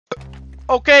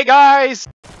Okay, guys.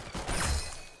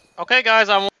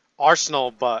 I'm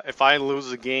Arsenal, but if I lose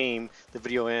the game, the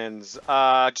video ends.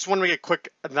 Just want to make a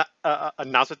quick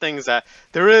announcement things that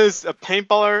there is a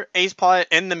paintballer, ace pilot,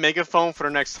 and the megaphone for the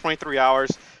next 23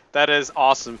 hours. That is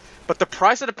awesome. But the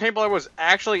price of the paintballer was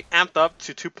actually amped up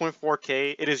to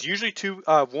 2.4K. It is usually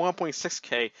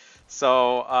 1.6K.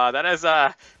 So that is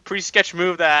a pretty sketch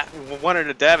move that one of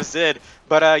the devs did.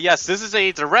 But yes, this is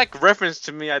a direct reference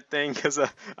to me, I think, because I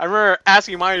remember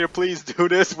asking Mario to please do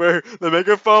this, where the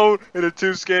megaphone and the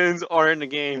two skins are in the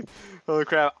game. Holy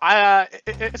crap!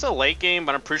 It's a late game,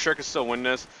 but I'm pretty sure I can still win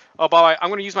this. Oh, by the way, I'm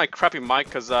gonna use my crappy mic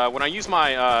because when I use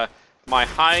my my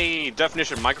high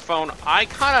definition microphone, I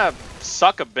kind of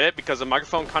suck a bit because the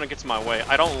microphone kind of gets in my way.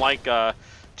 I don't like to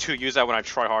use that when I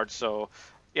try hard. So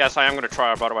yes, I am gonna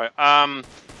try, by the way. I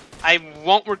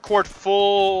won't record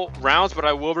full rounds, but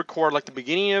I will record like the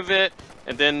beginning of it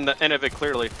and then the end of it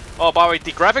clearly. Oh, by the way,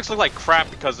 the graphics look like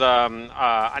crap because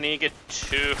I need to get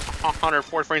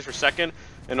 240 frames per second,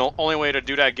 and the only way to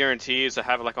do that guarantee is to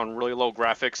have it like on really low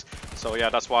graphics. So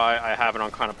yeah, that's why I have it on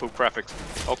kind of poop graphics.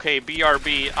 Okay,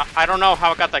 BRB. I don't know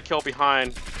how I got that kill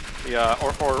behind the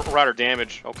or rather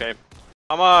damage. Okay,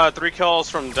 I'm 3 kills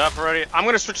from death already. I'm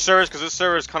gonna switch servers because this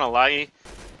server is kind of laggy.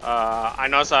 I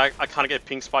noticed I kind of get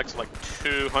ping spikes of like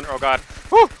 200. Oh god.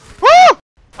 Woo! Woo!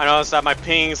 I noticed that my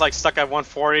ping's like stuck at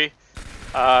 140.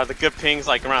 The good ping's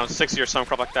like around 60 or some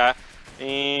crap like that.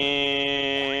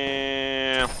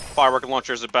 And firework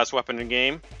launcher is the best weapon in the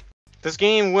game. This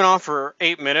game went on for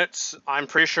 8 minutes. I'm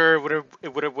pretty sure it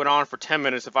would have went on for 10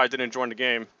 minutes if I didn't join the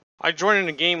game. I joined in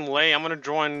the game late. I'm gonna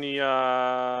join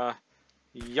the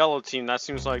yellow team. That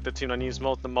seems like the team that needs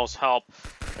the most help,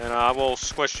 and I will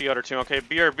squish the other team. Okay,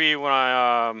 BRB when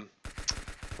I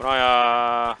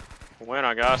win,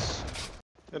 I guess.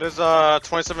 It is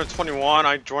 27-21.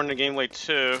 I joined the game late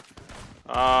too.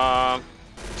 To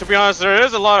be honest, there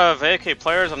is a lot of AFK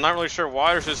players. I'm not really sure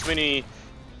why there's this many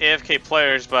AFK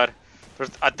players, but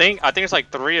I think it's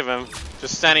like 3 of them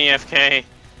just standing AFK.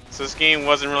 So this game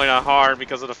wasn't really that hard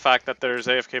because of the fact that there's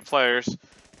AFK players.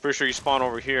 Pretty sure you spawn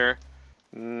over here.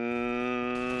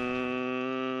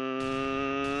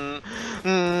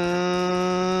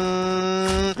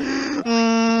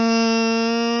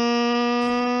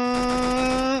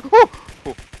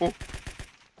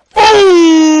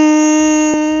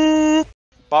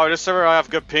 By this server I have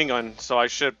good ping on, so I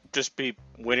should just be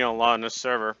winning a lot on this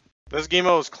server. This game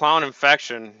mode is Clown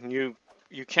Infection. You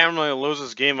can't really lose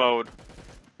this game mode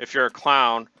if you're a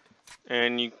clown,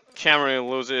 and you can't really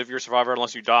lose it if you're a survivor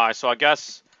unless you die. So I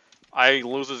guess I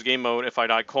lose this game mode if I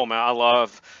die. Cool, man. I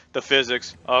love the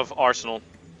physics of Arsenal.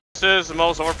 This is the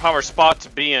most overpowered spot to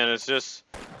be in. It's just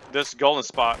this golden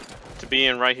spot to be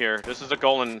in right here. This is the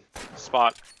golden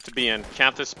spot to be in.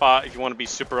 Camp this spot if you want to be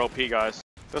super OP, guys.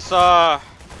 This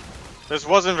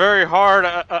wasn't very hard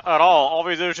at all. All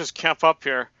we did was just camp up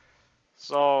here.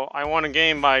 So I won a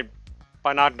game by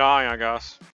not dying, I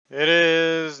guess. It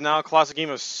is now a classic game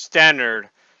of standard.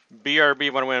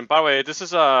 BRB when I win. By the way, this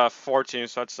is 14,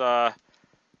 so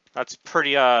that's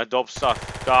pretty dope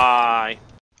stuff. Die.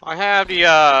 I have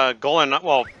the golden.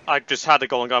 Well, I just had the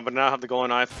golden gun, but now I have the golden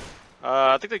knife.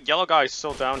 I think the yellow guy is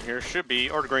still down here. Should be,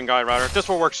 or the green guy rather. This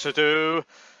will work to do.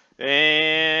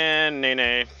 And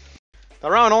nay. The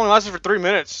round only lasted for 3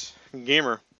 minutes.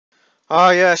 Gamer.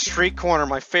 Oh yeah, Street Corner,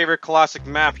 my favorite classic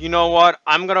map. You know what?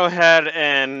 I'm gonna go ahead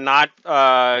and not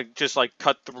just like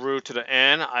cut through to the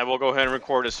end. I will go ahead and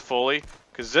record this fully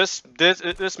because this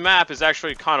map is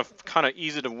actually kind of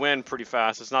easy to win pretty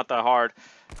fast. It's not that hard,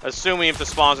 assuming if the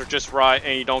spawns are just right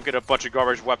and you don't get a bunch of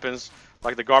garbage weapons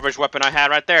like the garbage weapon I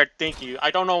had right there. Thank you.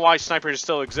 I don't know why snipers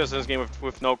still exist in this game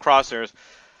with no crosshairs.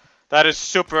 That is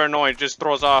super annoying. It just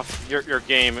throws off your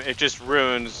game. It just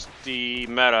ruins the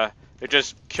meta. It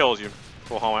just kills you.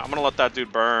 Cool, hold on. I'm gonna let that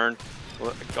dude burn.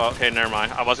 Okay, never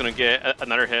mind. I was gonna get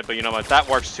another hit, but you know what? That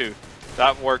works too.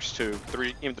 That works too.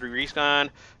 M3 respawn.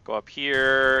 Go up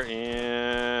here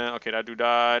and okay, that dude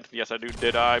died. Yes, that dude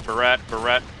did die.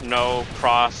 Barrette. No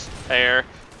crosshair.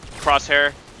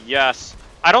 Crosshair. Yes.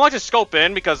 I don't like to scope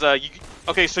in because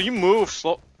okay, so you move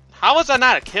slow. How was that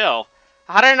not a kill?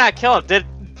 How did I not kill it? Did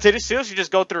it seriously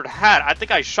just go through the hat? I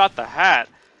think I shot the hat.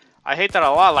 I hate that a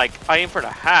lot. Like, I aim for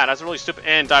the hat. That's really stupid.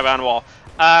 And dive on the wall.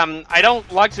 I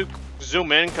don't like to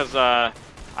zoom in because I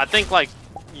think like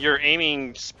your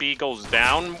aiming speed goes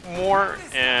down more,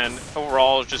 and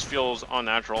overall it just feels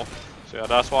unnatural. So yeah,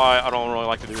 that's why I don't really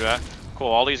like to do that. Cool.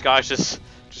 All these guys just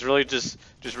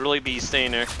really be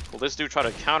staying there. Well, this dude tried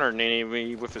to counter nading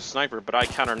me with his sniper, but I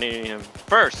counter nading him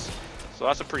first. So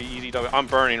that's a pretty easy W. I'm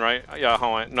burning, right? Yeah,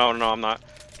 hold on. No, I'm not.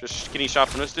 Just getting shot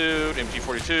from this dude.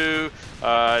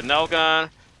 MG42, nail gun,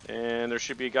 and there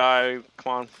should be a guy.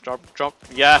 Come on, jump.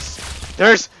 Yes,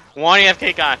 there's one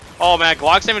AFK guy. Oh man,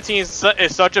 Glock 17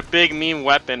 is such a big meme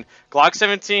weapon. Glock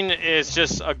 17 is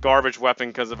just a garbage weapon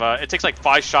because of it takes like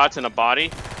 5 shots in the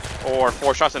body or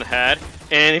 4 shots in the head,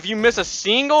 and if you miss a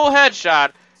single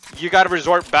headshot, you got to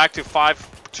resort back to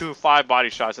 5 body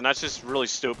shots, and that's just really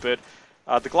stupid.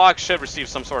 The Glock should receive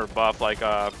some sort of buff, like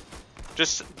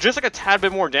just like a tad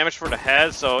bit more damage for the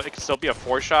head, so it can still be a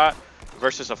 4-shot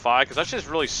versus a 5, because that's just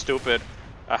really stupid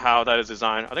how that is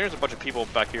designed. I think there's a bunch of people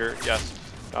back here. Yes.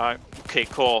 Okay,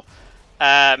 cool.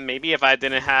 Maybe if I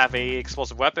didn't have a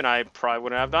explosive weapon, I probably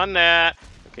wouldn't have done that.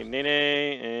 Okay, Nene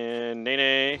and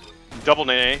Nene, double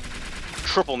Nene,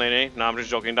 triple Nene. No, I'm just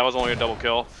joking. That was only a double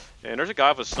kill. And there's a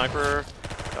guy with a sniper,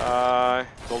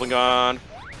 golden gun,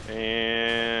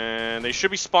 and they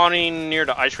should be spawning near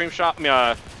the ice cream shop,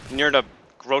 near the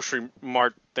grocery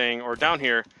mart thing, or down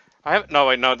here.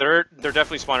 No, they're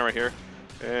definitely spawning right here.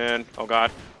 And oh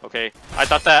god, okay, I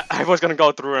thought that I was gonna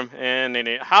go through him. And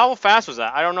how fast was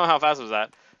that? I don't know how fast was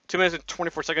that. 2 minutes and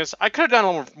 24 seconds. I could have done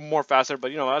a little more faster, but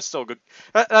you know, that's still good.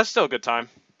 That's still a good time.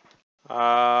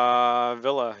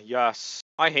 Villa, yes.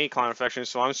 I hate Clown Infection,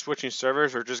 so I'm switching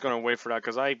servers or just gonna wait for that,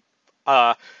 because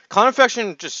Clown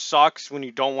Infection just sucks when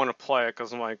you don't want to play it,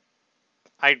 because I'm like,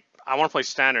 I want to play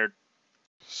standard.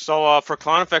 So for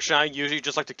Clown Infection, I usually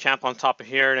just like to camp on top of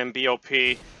here and then BOP,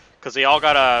 because they all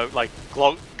gotta like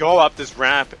go up this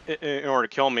ramp in order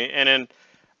to kill me. And then,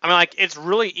 I mean, like, it's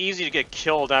really easy to get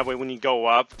killed that way when you go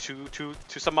up to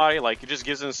somebody. Like, it just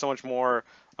gives them so much more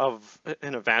of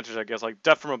an advantage, I guess. Like,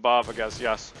 death from above, I guess.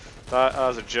 Yes, that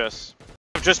was a gist.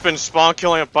 I've just been spawn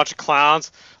killing a bunch of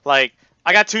clowns. Like,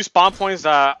 I got 2 spawn points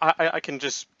that I can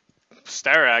just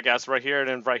stare at, I guess, right here and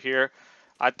then right here.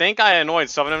 I think I annoyed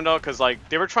some of them though, because like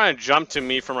they were trying to jump to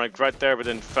me from like right there, but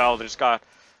then fell. They just got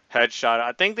headshot.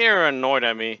 I think they were annoyed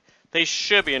at me. They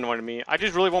should be annoyed at me. I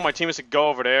just really want my teammates to go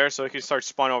over there so they can start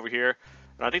spawning over here,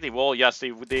 and I think they will. Yes, they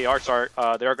are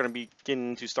going to be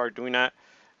getting to start doing that.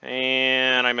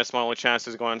 And I missed my only chance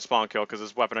to go and spawn kill, because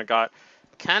this weapon I got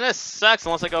kind of sucks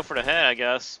unless I go for the head, I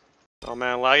guess. Oh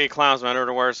man, laggy clowns, man, are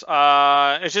the worst.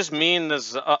 It's just me and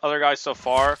this other guy so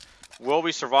far. Will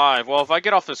we survive? Well, if I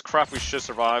get off this crap, we should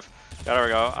survive. Yeah, there we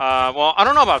go. Well, I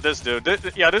don't know about this dude.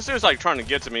 Yeah, this dude's like trying to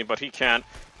get to me, but he can't.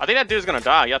 I think that dude's gonna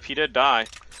die. Yep, he did die.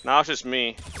 Now it's just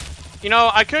me. You know,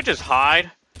 I could just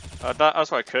hide. That's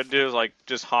what I could do, is like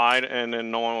just hide, and then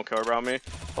no one will care about me.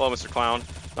 Hello, Mr. Clown.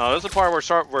 Now this is the part where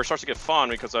it starts to get fun,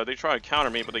 because they try to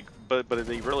counter me, but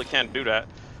they really can't do that.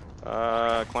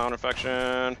 Clown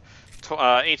Infection.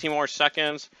 18 more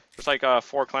seconds. There's like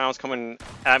 4 clowns coming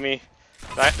at me.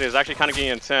 That is actually kind of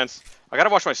getting intense. I gotta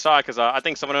watch my side, because I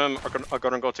think some of them are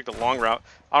gonna go take the long route.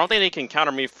 I don't think they can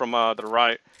counter me from the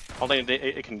right. I don't think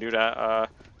they can do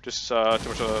that. Just too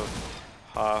much of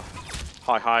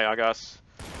hi, I guess.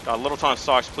 Little Tom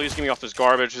sucks. Please get me off this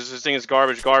garbage. This thing is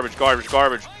garbage.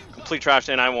 Complete trash,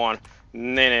 and I won.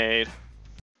 Nenade.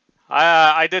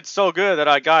 I did so good that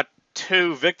I got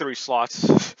 2 victory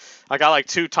slots. I got like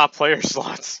 2 top player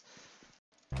slots.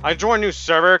 I joined a new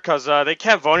server because they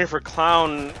kept voting for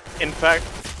Clown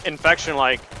Infection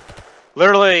like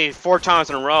literally 4 times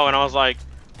in a row, and I was like,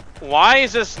 why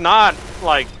is this not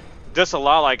like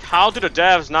disallowed? Like, how do the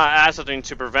devs not add something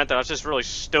to prevent that? That's just really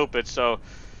stupid. So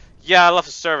yeah, I left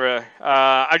the server.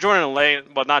 I joined in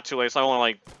late, but not too late. So I only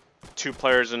like 2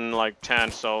 players in like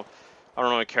 10, so I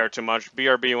don't really care too much.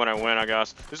 BRB when I win, I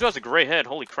guess. This guy's a great hit.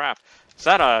 Holy crap! Is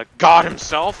that a god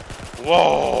himself?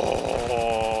 Whoa!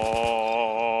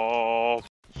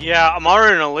 Yeah, I'm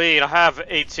already in the lead. I have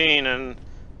 18, and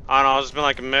I don't know. It's been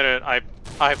like a minute.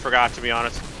 I forgot, to be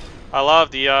honest. I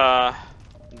love the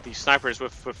snipers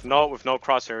with no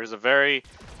crosshair. It's a very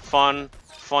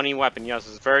funny weapon. Yes,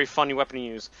 it's a very funny weapon to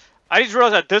use. I just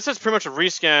realized that this is pretty much a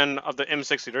reskin of the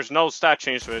M60. There's no stat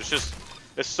change to it.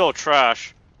 It's still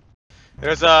trash.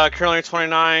 There's currently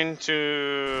 29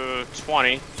 to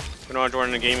 20. You know, I'm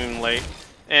joining the game late,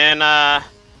 and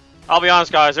I'll be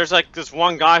honest, guys. There's like this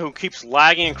one guy who keeps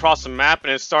lagging across the map,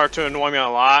 and it started to annoy me a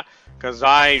lot because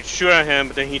I shoot at him,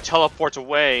 but then he teleports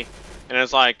away, and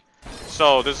it's like,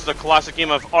 so this is a classic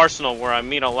game of Arsenal where I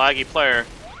meet a laggy player,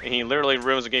 and he literally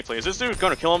ruins the gameplay. Is this dude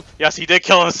gonna kill him? Yes, he did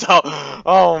kill himself.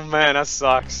 Oh man, that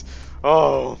sucks.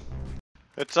 Oh,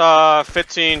 it's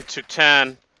 15 to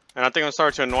 10. And I think I'm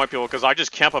starting to annoy people because I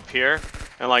just camp up here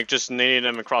and like just nading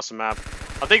them across the map.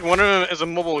 I think one of them is a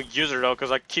mobile user though, because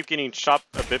I keep getting shot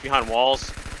a bit behind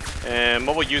walls. And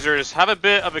mobile users have a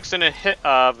bit of extended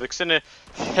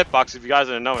hitbox, if you guys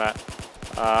didn't know that.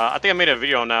 I think I made a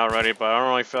video on that already, but I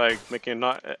don't really feel like making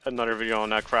another video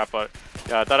on that crap. But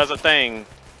Yeah, that is a thing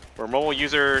where mobile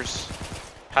users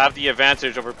have the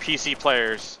advantage over PC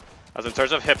players, as in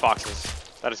terms of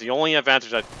hitboxes. That is the only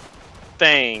advantage I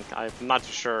think. I'm not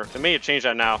too sure. They may have changed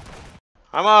that now.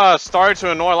 I'm starting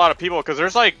to annoy a lot of people because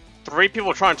there's like 3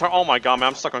 people trying to. Oh my god, man,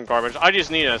 I'm stuck on garbage. I just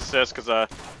need an assist because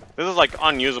this is like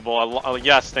unusable.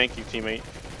 Yes, thank you, teammate.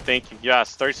 Thank you.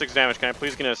 Yes, 36 damage. Can I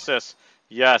please get an assist?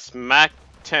 Yes, Mac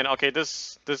 10. Okay,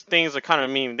 this thing's a kind of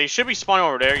meme. They should be spawning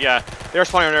over there. Yeah, they're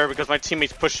spawning over there because my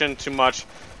teammates push in too much.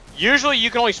 Usually, you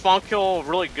can only spawn kill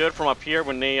really good from up here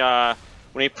when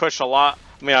they push a lot.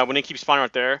 I mean, when they keep spawning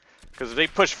right there. Because if they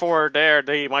push forward there,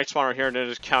 they might spawn right here and then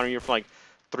just counter you from like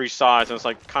 3 sides, and it's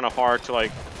like kind of hard to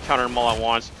like counter them all at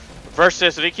once.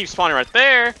 Versus if they keep spawning right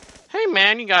there, hey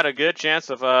man, you got a good chance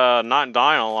of not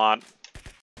dying a lot.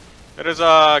 It is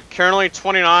currently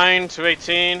 29 to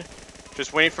 18,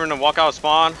 just waiting for them to walk out of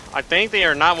spawn. I think they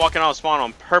are not walking out of spawn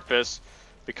on purpose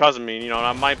because of me. You know,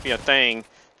 that might be a thing.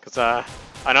 Because I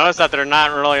noticed that they're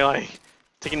not really like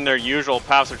taking their usual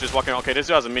paths. They're just walking. Okay, this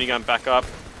dude has a minigun back up.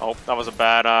 Oh, that was a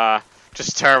bad,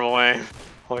 just terrible aim.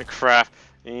 Holy crap.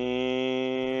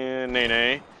 And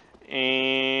nay. And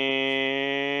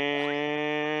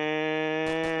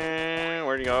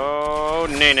where'd he go?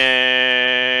 Nay.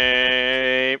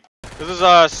 This is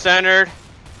a standard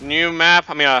new map.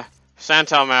 I mean,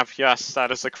 Sandtown map. Yes,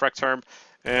 that is the correct term.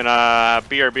 And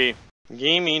BRB.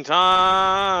 Gaming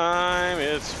time.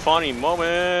 It's funny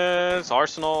moments.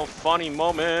 Arsenal funny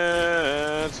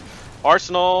moments.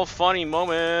 Arsenal funny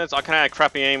moments. I kind of had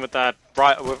crappy aim with that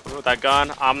with that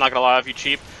gun. I'm not gonna lie, if you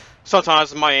cheap,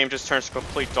 sometimes my aim just turns to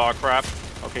complete dog crap.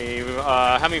 Okay,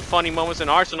 having funny moments in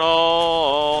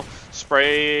Arsenal.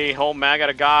 Spray whole mag at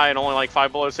a guy and only like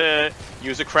 5 bullets hit.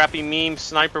 Use a crappy meme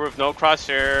sniper with no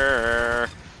crosshair.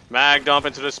 Mag dump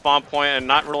into the spawn point and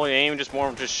not really aim, just more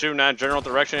of just shooting that general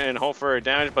direction and hope for a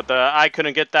damage. But I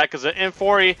couldn't get that because the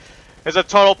M40 is a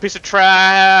total piece of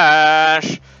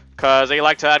trash. Because they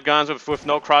like to add guns with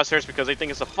no crosshairs because they think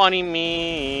it's a funny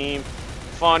meme.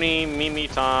 Funny meme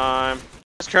time.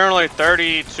 It's currently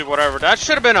 30 to whatever. That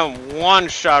should have been a one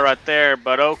shot right there,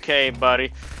 but okay,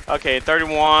 buddy. Okay,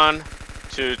 31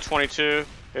 to 22.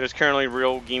 It is currently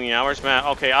real gaming hours, man.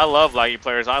 Okay, I love laggy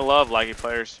players. I love laggy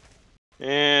players.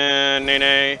 And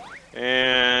Nene.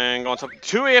 And going to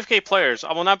 2 AFK players.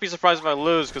 I will not be surprised if I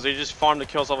lose because they just farmed the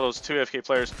kills off of those 2 AFK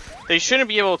players. They shouldn't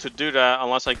be able to do that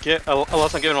unless I'm given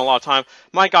a lot of time.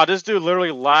 My god, this dude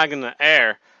literally lagged in the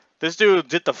air. This dude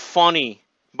did the funny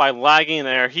by lagging in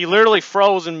the air. He literally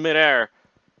froze in midair.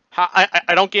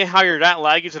 I don't get how you're that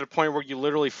laggy to the point where you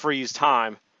literally freeze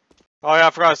time. Oh yeah,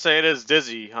 I forgot to say it is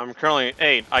Dizzy. I'm currently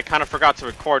 8. I kind of forgot to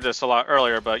record this a lot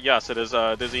earlier, but yes, it is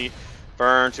Dizzy.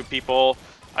 Burn 2 people.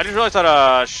 I just realized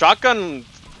that shotgun,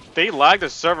 they lag the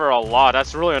server a lot.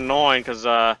 That's really annoying because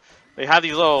they have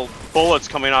these little bullets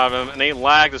coming out of them and they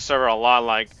lag the server a lot.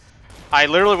 Like, I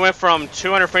literally went from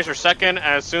 200 frames per second,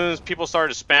 and as soon as people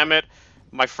started to spam it,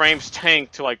 my frames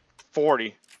tanked to like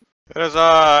 40. It is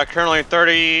currently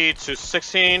 30 to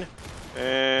 16,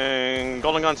 and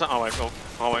golden guns. Oh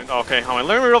wait, okay. Let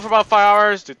me reload for about 5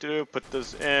 hours. Put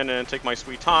this in and take my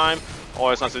sweet time.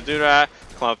 Always nice to do that.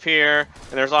 Climb up here,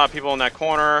 and there's a lot of people in that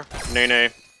corner. Nay.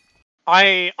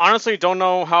 I honestly don't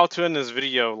know how to end this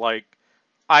video. Like,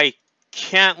 I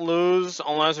can't lose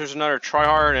unless there's another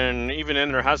tryhard, and even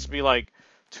then there has to be like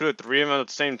 2 or 3 of them at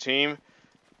the same team.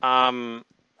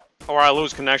 Or I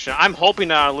lose connection. I'm hoping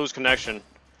that I lose connection.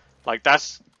 Like,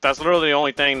 that's literally the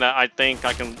only thing that I think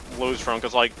I can lose from.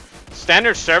 Because like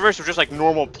standard servers are just like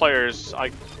normal players. I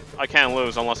can't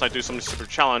lose unless I do some super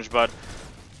challenge. But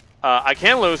I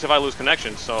can lose if I lose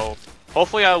connection. So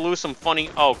hopefully I lose some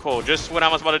funny. Oh, cool! Just when I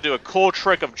was about to do a cool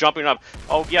trick of jumping up.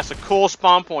 Oh yes, a cool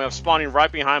spawn point of spawning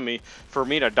right behind me for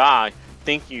me to die.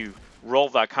 Thank you,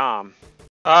 roll.com.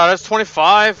 That's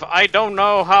 25. I don't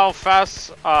know how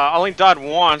fast. I only died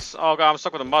once. Oh god, I'm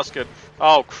stuck with a musket.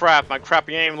 Oh crap, my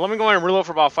crappy aim. Let me go in and reload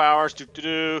for about 5 hours.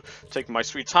 Take my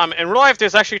sweet time. In real life,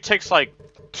 this actually takes like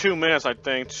 2 minutes, I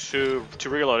think, to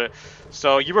reload it.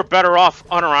 So you were better off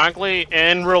unironically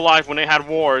in real life when they had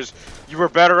wars. You were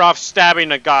better off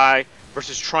stabbing a guy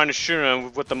versus trying to shoot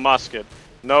him with the musket.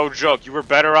 No joke. You were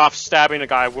better off stabbing a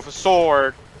guy with a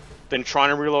sword than trying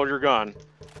to reload your gun.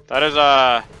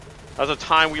 That's a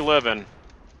time we live in.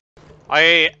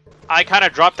 I kind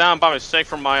of dropped down by mistake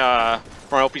from my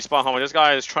OP spot home. This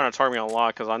guy is trying to target me a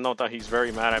lot because I know that he's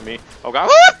very mad at me. Oh god.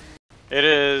 It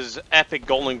is epic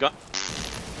golden gun.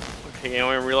 Okay, I'm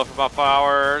gonna reload for about 5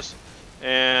 hours.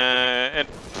 And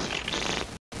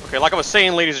okay, like I was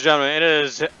saying, ladies and gentlemen, it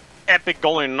is epic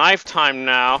golden knife time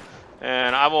now.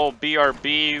 And I will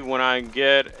BRB when I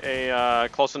get a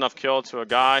close enough kill to a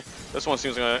guy. This one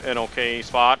seems like an okay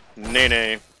spot.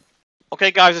 Nay.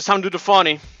 Okay, guys, it's time to do the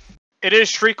funny. It is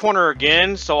street corner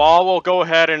again, so I will go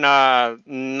ahead and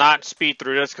not speed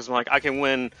through this because I can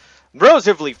win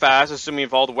relatively fast, assuming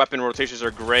if all the weapon rotations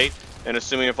are great, and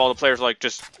assuming if all the players are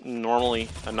just normally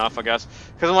enough, I guess.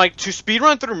 Because to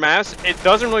speedrun through maps, it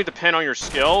doesn't really depend on your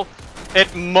skill.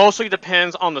 It mostly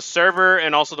depends on the server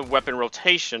and also the weapon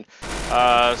rotation.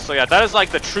 So yeah, that is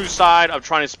the true side of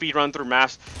trying to speedrun through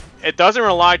maps. It doesn't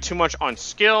rely too much on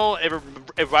skill. It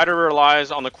rather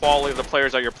relies on the quality of the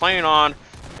players that you're playing on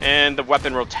and the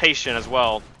weapon rotation as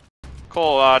well.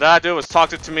 Cool, that dude was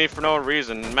toxic to me for no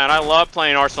reason. Man, I love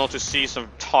playing Arsenal to see some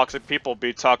toxic people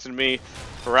be toxic to me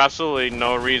for absolutely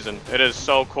no reason. It is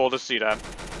so cool to see that.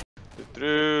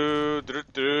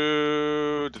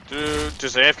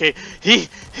 Just AFK.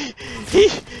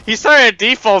 He started a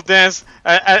default dance.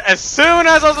 As soon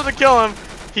as I was going to kill him,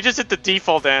 he just hit the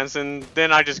default dance, and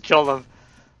then I just killed him.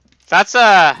 That's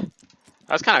kind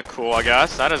of cool, I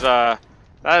guess. That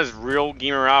is real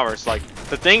gamer hours.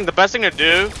 The best thing to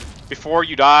do before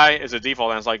you die is a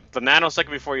default dance. The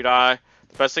nanosecond before you die,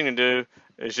 the best thing to do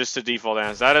is just a default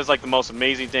dance. That is the most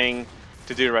amazing thing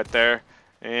to do right there.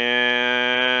 And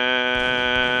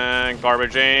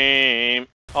garbage aim.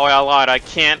 Oh yeah, I lied. I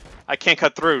can't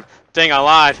cut through. Dang, I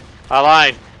lied.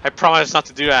 I promised not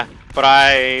to do that, but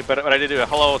I did do it.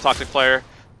 Hello, toxic player.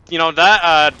 You know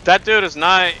that dude is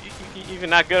not even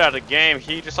that good at the game.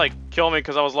 He just killed me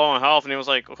because I was low on health, and he was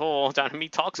like, "Oh, down to me,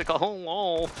 toxic. Oh,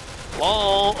 lol.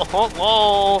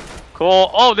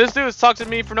 Cool. Oh, this dude is toxic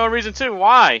to me for no reason too.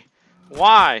 Why?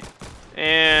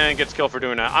 And gets killed for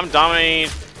doing that. I'm dominating.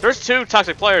 There's 2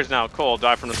 toxic players now. Cool.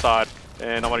 Die from the side,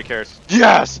 and nobody cares.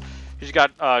 Yes. He just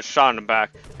got shot in the back,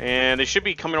 and they should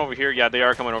be coming over here. Yeah, they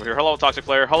are coming over here. Hello, toxic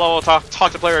player. Hello,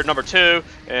 toxic player number 2,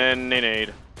 and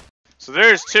nade. So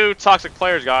there's 2 toxic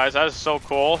players, guys. That is so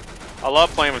cool. I love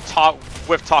playing with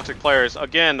toxic players.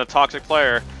 Again, the toxic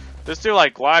player. This dude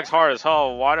lags hard as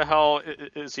hell. Why the hell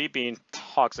is he being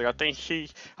toxic? I think he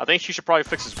should probably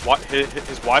fix his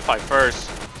Wi-Fi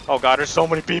first. Oh god, there's so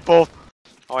many people.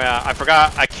 Oh yeah, I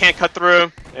forgot. I can't cut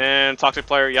through. And toxic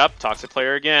player. Yep, toxic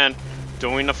player again.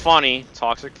 Doing the funny.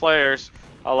 Toxic players.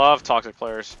 I love toxic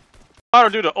players. How to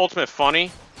do the ultimate funny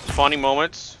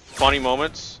moments,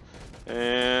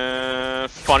 and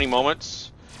funny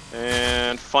moments,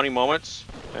 and funny moments,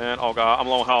 and oh god, I'm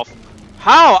low on health.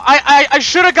 How? I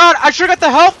should have got the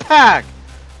health pack.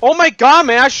 Oh my god,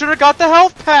 man, I should have got the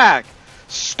health pack.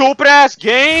 Stupid ass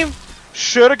game.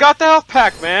 Should have got the health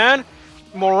pack, man.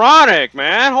 Moronic,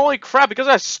 man. Holy crap! Because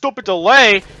of that stupid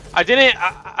delay, I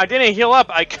didn't heal up.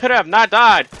 I could have not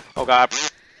died. Oh god.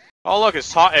 Oh look,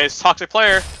 it's toxic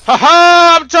player.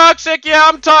 Haha! I'm toxic. Yeah,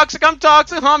 I'm toxic. I'm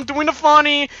doing the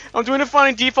funny.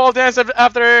 Default dance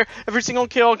after every single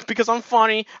kill because I'm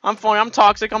funny. I'm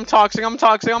toxic.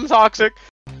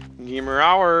 Gamer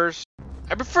hours.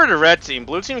 I prefer the red team.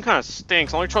 Blue team kind of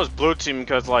stinks. I only chose blue team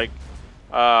because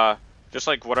just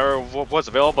whatever was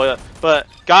available. But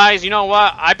guys, you know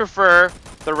what? I prefer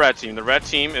the red team. The red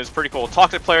team is pretty cool.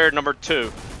 Toxic player number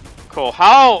 2. Cool.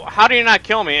 How did he not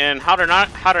kill me? And how did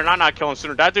I not kill him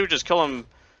sooner? That dude just kill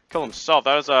himself.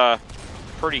 That was a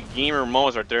pretty gamer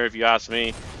moment right there, if you ask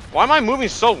me. Why am I moving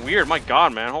so weird? My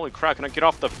god, man. Holy crap. Can I get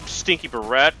off the stinky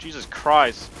barrette? Jesus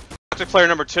Christ. Toxic player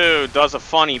number 2 does a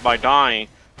funny by dying.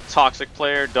 Toxic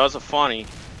player does a funny.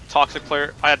 Toxic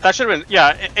player. That should have been.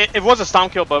 Yeah, it was a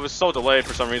stomp kill, but it was so delayed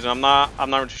for some reason. I'm not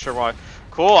really sure why.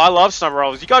 Cool, I love sniper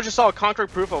rifles. You guys just saw a concrete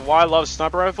proof of why I love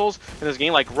sniper rifles in this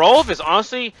game. Rolf is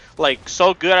honestly,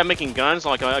 so good at making guns.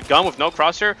 A gun with no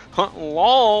crosshair.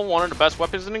 Lol, one of the best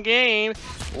weapons in the game.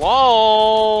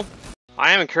 Lol.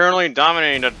 I am currently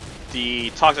dominating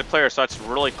the toxic player, so that's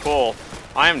really cool.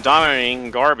 I am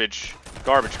dominating garbage.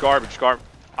 I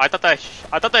thought that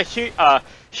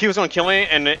he was gonna kill me,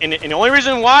 and the only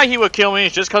reason why he would kill me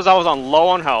is just because I was low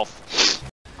on health.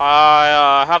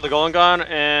 I have the golden gun,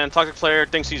 and toxic player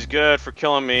thinks he's good for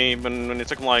killing me. When it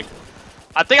took him I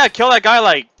think I killed that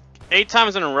guy 8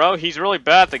 times in a row. He's really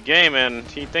bad at the game, and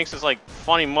he thinks it's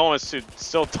funny moments to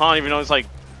still taunt, even though he's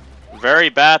very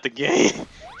bad at the game.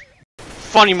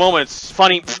 Funny moments,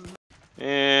 funny,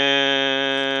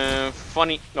 and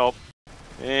funny. Nope.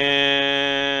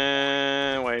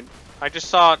 And wait, I just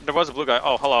saw there was a blue guy.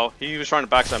 Oh, hello. He was trying to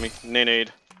backstab me.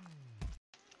 Nade.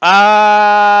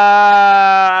 I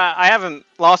haven't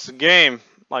lost a game.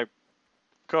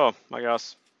 Cool, I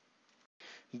guess.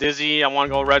 Dizzy, I want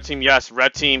to go red team. Yes,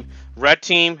 red team. Red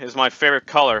team is my favorite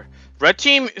color. Red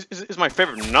team is my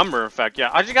favorite number, in fact. Yeah,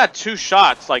 I just got 2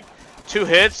 shots, 2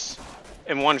 hits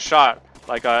in 1 shot.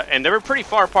 Like, and they were pretty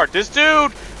far apart.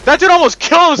 That dude almost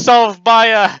killed himself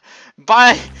by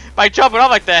jumping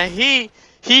off like that. He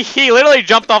literally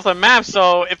jumped off the map.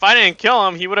 So if I didn't kill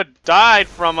him, he would have died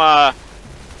from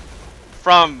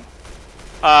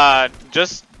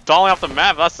just falling off the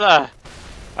map.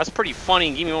 That's pretty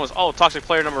funny. Game was toxic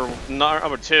player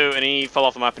number 2, and he fell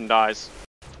off the map and dies.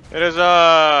 It is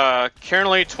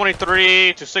currently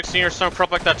 23 to 16 or something,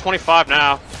 crap like that. 25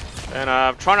 now, and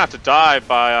I'm trying not to die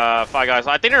by 5 guys.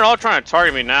 I think they're all trying to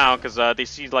target me now because they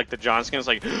see like the John skins,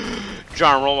 like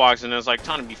John ROBLOX, and it's like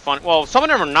trying to be fun. Well, some of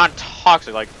them are not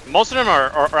toxic. Like most of them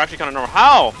are actually kind of normal.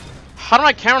 How did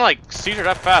my camera like seizure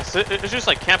that fast? It's just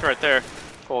like camping right there.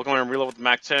 Cool, going to reload with the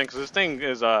Mac 10 because this thing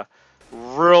is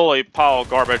really pile of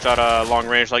garbage at long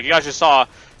range. Like you guys just saw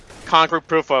concrete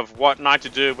proof of what not to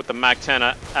do with the Mac 10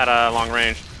 at long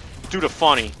range. Do the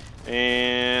funny.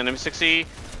 And M60,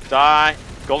 die,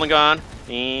 golden gun,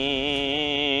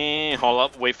 and hold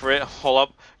up, wait for it, hold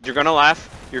up. You're gonna laugh,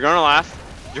 you're gonna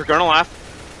laugh, you're gonna laugh.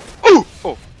 Ooh!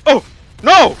 Oh,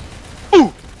 no!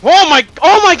 Ooh! Oh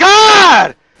my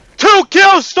god! 2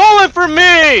 kills stolen from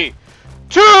me!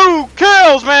 2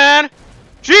 kills, man!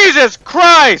 Jesus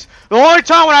Christ! The only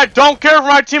time when I don't care for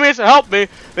my teammates to help me,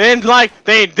 then like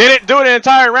they didn't do it an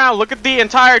entire round. Look at the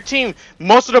entire team.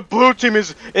 Most of the blue team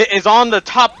is on the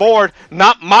top board,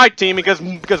 not my team, because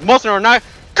most of them are not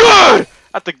good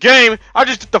at the game. I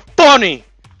just did the funny.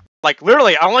 Like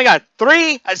literally, I only got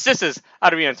 3 assists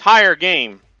out of the entire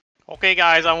game. Okay,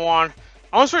 guys, I won.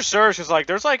 I want to switch servers because like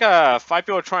there's like 5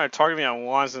 people trying to target me at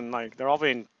once, and like they're all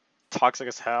being toxic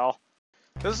as hell.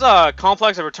 This is a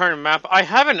complex and return map. I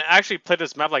haven't actually played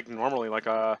this map like normally, like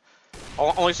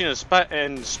only seen it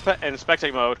in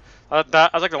spectate mode.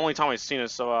 That's like the only time I've seen it.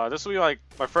 So this will be like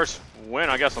my first win,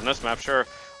 I guess, on this map. Sure.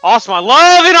 Awesome. I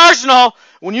love in Arsenal.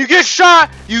 When you get shot,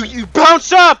 you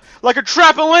bounce up like a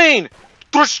trampoline.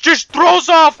 Just throws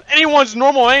off anyone's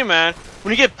normal aim, man.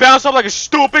 When you get bounced up like a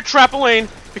stupid trampoline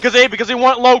because they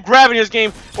want low gravity in this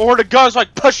game, or the guns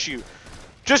like push you.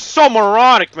 Just so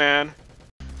moronic, man.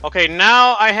 Okay,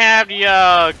 now I have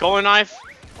the golden knife.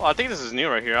 Well, I think this is new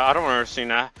right here. I don't remember seeing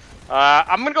that.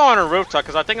 I'm gonna go on a rooftop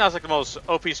because I think that's like the most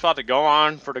OP spot to go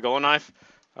on for the golden knife.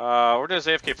 Where does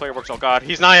AFK player works? Oh god,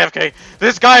 he's not AFK.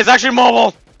 This guy is actually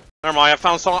mobile. Never mind. I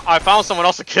found someone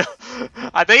else to kill.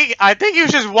 I think he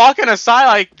was just walking aside,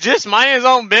 like just minding his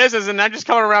own business, and not just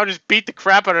coming around just beat the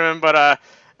crap out of him. But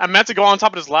I meant to go on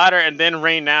top of this ladder and then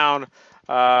rain down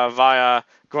via.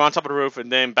 Go on top of the roof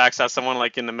and then backstab someone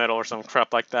like in the middle or some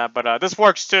crap like that. But this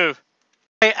works too.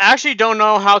 I actually don't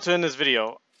know how to end this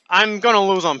video. I'm gonna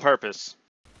lose on purpose.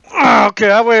 Okay,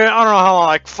 I waited, I don't know how long,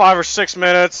 like 5 or 6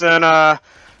 minutes, and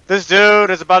this dude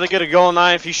is about to get a golden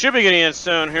knife. He should be getting it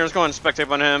soon. Here's going to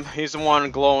spectate on him. He's the one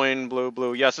glowing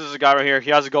blue. Yes, this is a guy right here.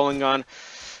 He has a golden gun.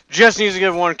 Just needs to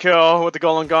get 1 kill with the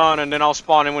golden gun, and then I'll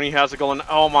spawn him when he has a golden.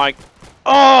 Oh my.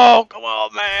 Oh, come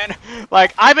on, man.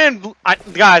 Like,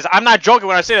 guys, I'm not joking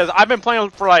when I say this. I've been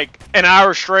playing for like an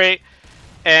hour straight,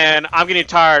 and I'm getting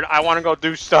tired. I want to go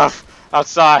do stuff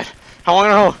outside. I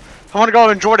want to go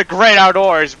enjoy the great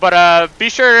outdoors. But be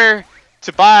sure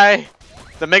to buy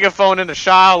the megaphone in the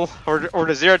shop or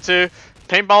the 02.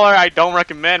 Paintballer, I don't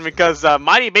recommend because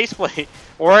Mighty Baseplate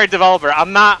or a developer.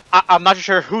 I'm not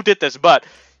sure who did this, but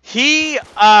he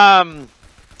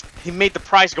made the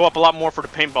price go up a lot more for the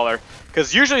paintballer.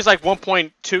 Because usually it's like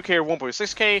 1.2K or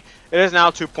 1.6K. It is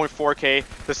now 2.4K,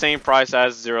 the same price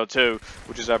as 02,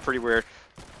 which is pretty weird.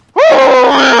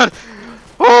 Oh, man!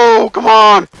 Oh, come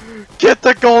on! Get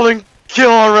the golden kill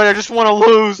already. I just want to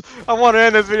lose. I want to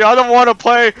end this video. I don't want to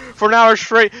play for an hour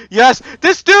straight. Yes,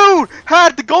 this dude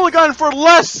had the golden gun for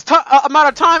less amount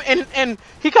of time, and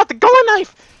he got the golden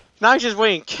knife. Now he's just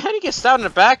waiting. Can he get stabbed in the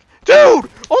back? Dude!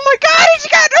 Oh my god, he's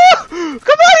got no! Come on,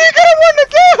 you're gonna win the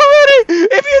game already!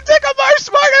 If you think I'm our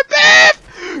smarter path!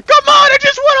 Come on, I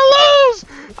just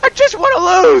wanna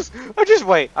lose!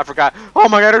 Wait, I forgot. Oh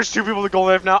my god, there's 2 people to go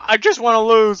live now. I just wanna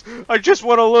lose.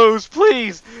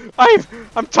 Please!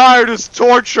 I'm tired of this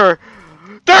torture.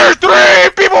 There's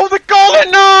 3 people with the golden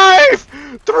knife!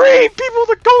 3 people with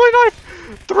the golden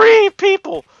knife! 3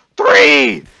 people!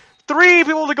 3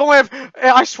 people with the golden knife!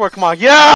 I swear, come on, yeah!